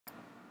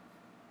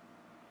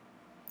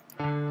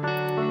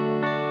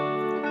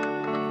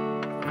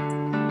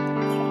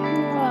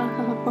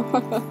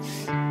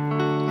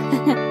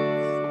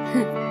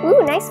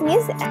Ooh, nice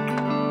music.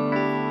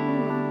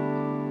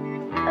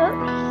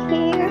 Oh,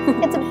 here.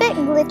 It's a bit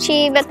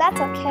glitchy, but that's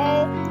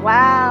okay.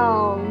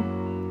 Wow.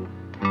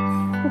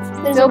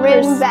 There's a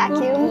random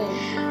vacuum.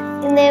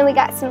 And then we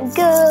got some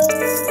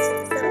ghosts.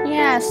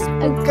 Yes.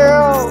 A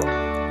girl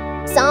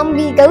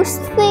zombie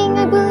ghost thing,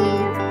 I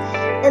believe.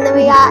 And then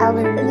we got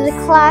the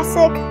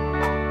classic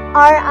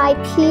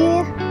RIP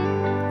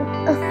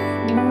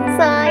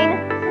sign.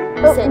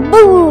 Oh,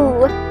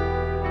 boo!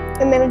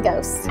 And then a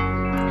ghost.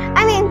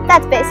 I mean,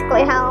 that's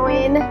basically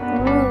Halloween.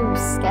 Ooh,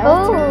 skeletons.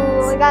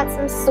 Oh, we got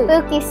some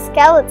spooky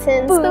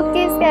skeletons. Boo.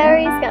 Spooky,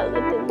 scary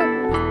skeletons.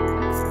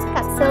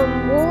 Got some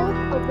wolf.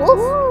 A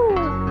wolf?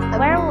 A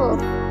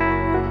werewolf.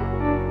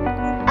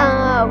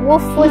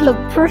 Wolf with a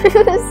bruise.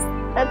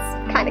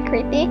 That's kind of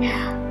creepy.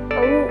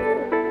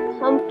 Oh,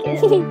 pumpkin.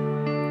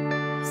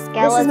 This is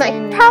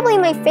probably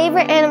my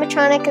favorite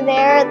animatronic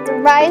there. The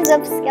Rise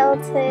Up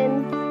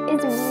skeleton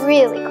is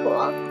really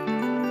cool.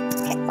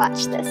 Okay,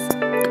 watch this.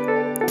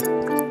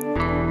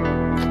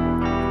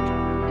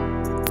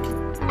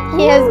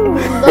 He has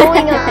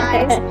glowing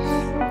eyes,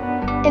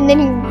 and then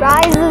he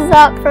rises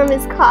up from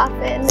his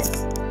coffin.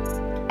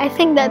 I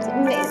think that's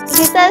amazing.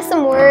 He says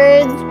some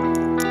words,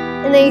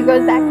 and then he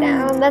goes back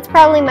down. That's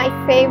probably my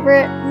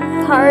favorite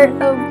part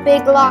of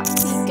Big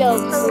Lock's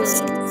Halloween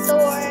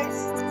store.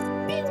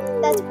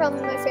 That's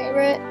probably my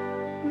favorite.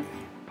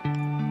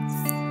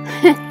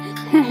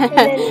 And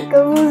then it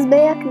goes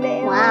back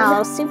down.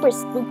 Wow, super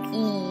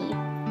spooky.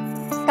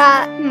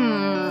 Got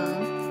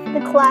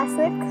the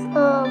classic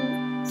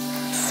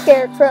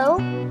scarecrow.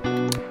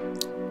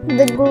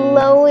 The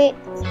glowing.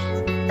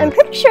 I'm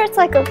pretty sure it's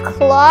like a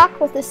clock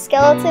with a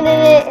skeleton in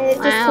it, and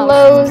it just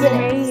glows and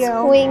it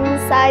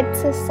swings side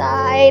to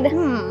side.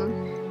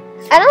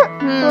 I don't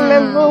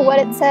remember what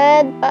it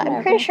said, but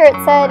I'm pretty sure it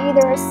said I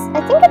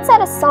think it said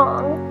a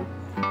song.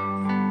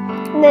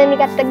 And then we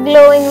got the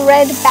glowing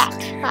red bat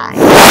eye.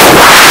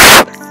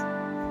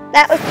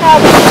 That was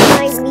probably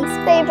my least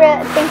favorite.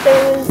 I think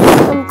there was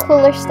some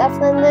cooler stuff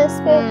than this,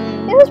 but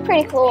it was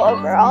pretty cool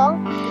overall.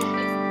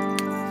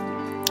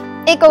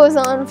 It goes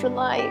on for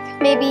like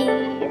maybe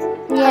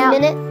a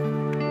minute.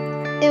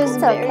 It was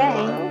very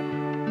long.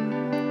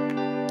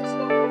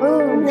 Ooh,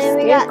 And then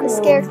we got the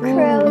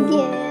scarecrow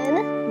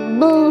again.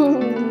 Boom.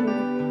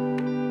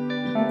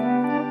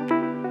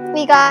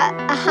 We got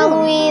a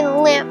Halloween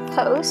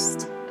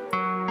lamppost.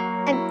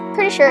 I'm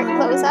pretty sure it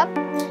glows up.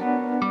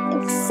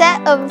 A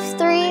set of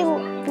 3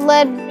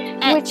 lead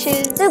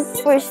witches,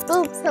 Super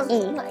spooky.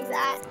 something like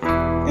that.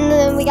 And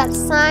then we got a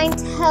sign,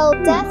 "Till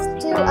death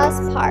do us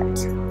part."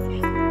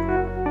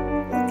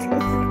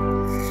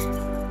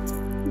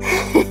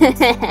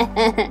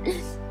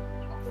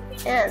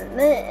 And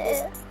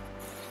then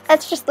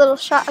that's just a little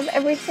shot of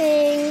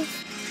everything.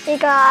 We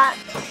got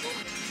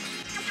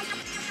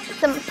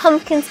some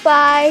pumpkin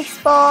spice,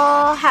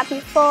 fall, happy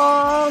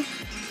fall.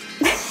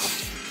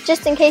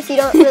 Just in case you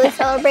don't really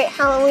celebrate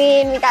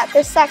Halloween, we got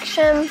this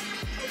section.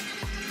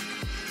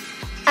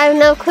 I have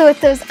no clue what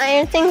those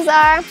iron things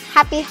are.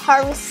 Happy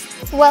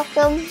harvest,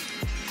 welcome.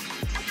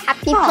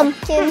 Happy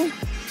pumpkin.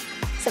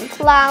 Some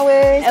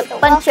flowers. A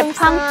bunch of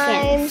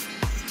pumpkins. Sign.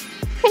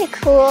 Pretty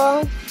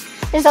cool.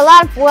 There's a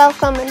lot of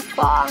welcome in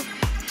fall.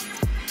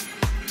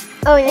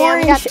 Oh yeah,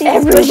 we got these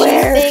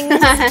everywhere. bushy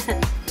things.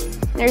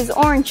 There's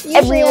orange Usually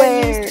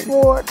everywhere. they're used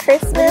for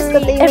Christmas,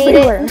 but they made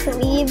it into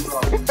leaves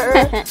for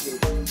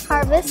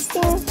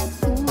harvesting.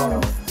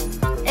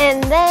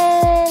 And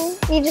then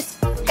we just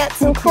got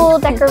some cool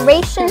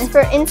decorations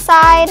for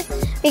inside.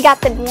 We got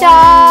the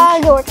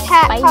dog or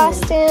cat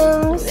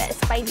costumes,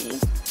 Spidey.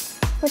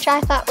 which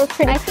I thought were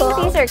pretty cool. I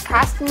think these are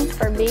costumes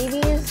for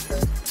babies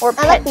or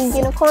pets. I like the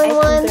unicorn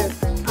one,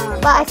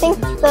 but I think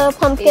the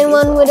pumpkin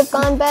one would have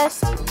gone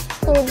best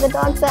for the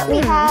dogs that we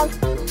have.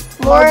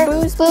 More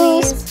booze,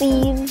 please.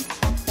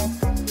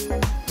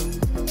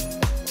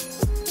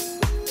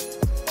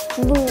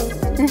 Boo.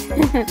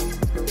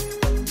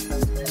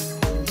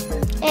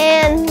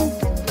 And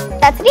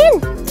that's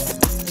it.